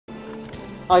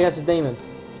Oh, I got his Damon.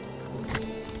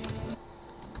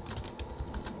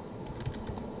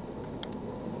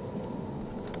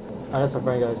 Oh, that's my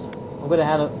friend, guys. I'm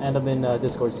gonna end up in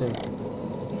Discord soon.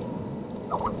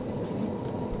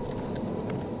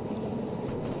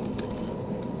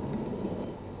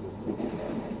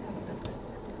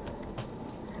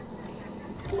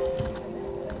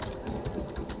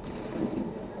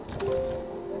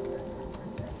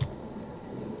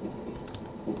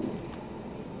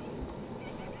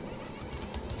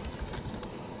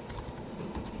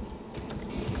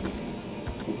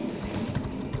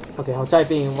 Okay, I'm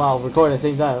typing while recording at the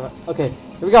same time. Okay,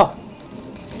 here we go.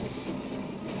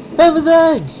 Heaven's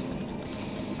Edge!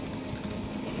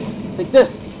 Take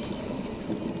this!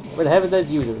 We're the Heaven's Edge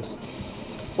users.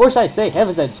 Or should I say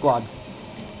Heaven's Edge squad?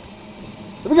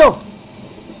 Here we go!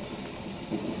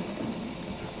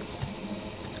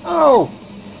 Oh!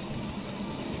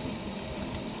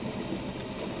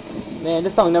 Man,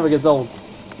 this song never gets old.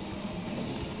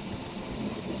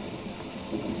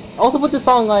 I also put this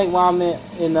song like while I'm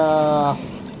in a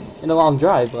long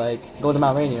drive, like go to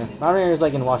Mount Rainier. Mount Rainier is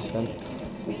like in Washington.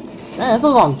 Man, it's a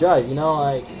long drive, you know,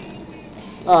 like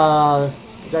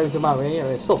driving to Mount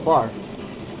Rainier. It's so far.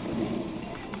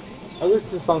 I listen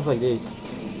to songs like these.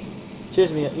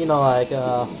 Cheers me, you know, like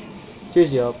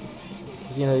cheers you up.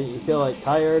 'Cause, you know, you feel like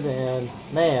tired and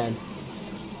man,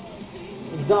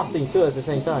 exhausting too at the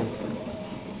same time.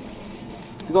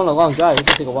 If you're going on a long drive, it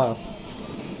can take a while.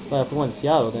 But if we went to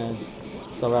Seattle, then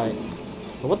it's alright.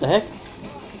 But what the heck?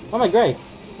 Why am I gray?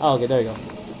 Oh, okay, there you go.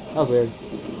 That was weird.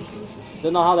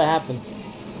 Don't know how that happened.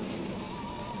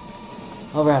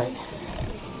 Alright.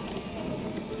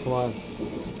 Come on.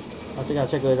 I think I'll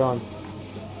check later on.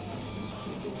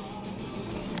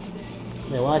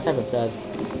 Man, when I type it's sad.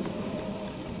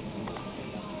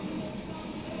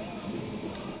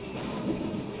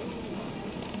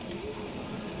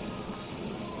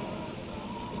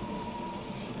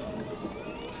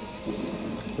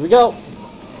 Here we go.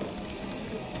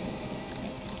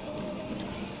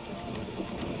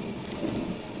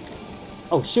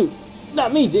 Oh shoot!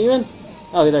 Not me, demon.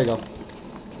 Okay, there you go.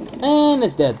 And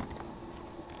it's dead.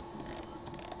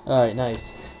 All right, nice.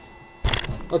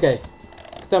 Okay,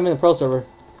 I'm in the pro server.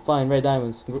 Find red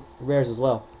diamonds, rares as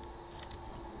well.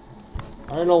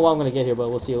 I don't know what I'm gonna get here, but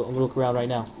we'll see. I'm gonna look around right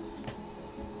now.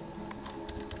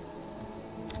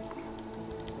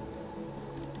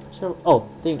 Sure. Oh,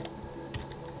 dang.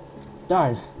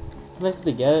 Darn. I'm nice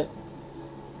to get it.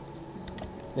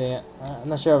 Yeah, I'm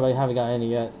not sure if I haven't gotten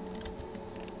any yet.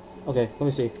 Okay, let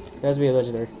me see. There has to be a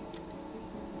legendary.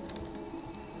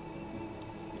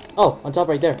 Oh, on top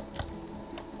right there.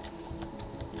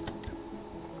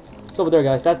 It's over there,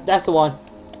 guys. That's the one.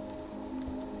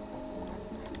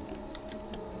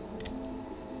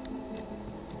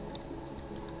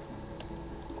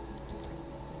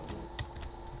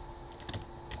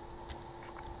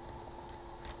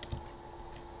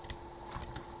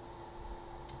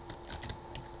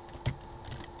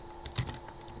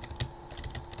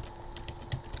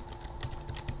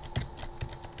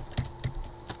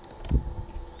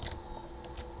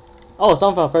 Oh,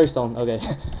 something from first stone. Okay.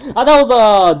 I thought it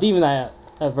was demon at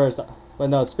first.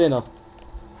 But no, it's Spino.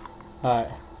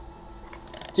 Alright.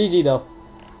 GG though.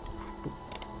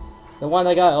 The one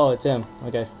I got, oh, it's him.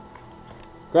 Okay.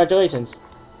 Congratulations.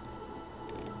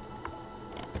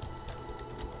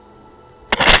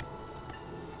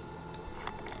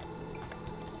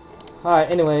 Alright,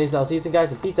 anyways, I'll see you soon,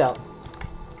 guys, and peace out.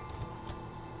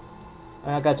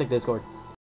 I gotta check Discord.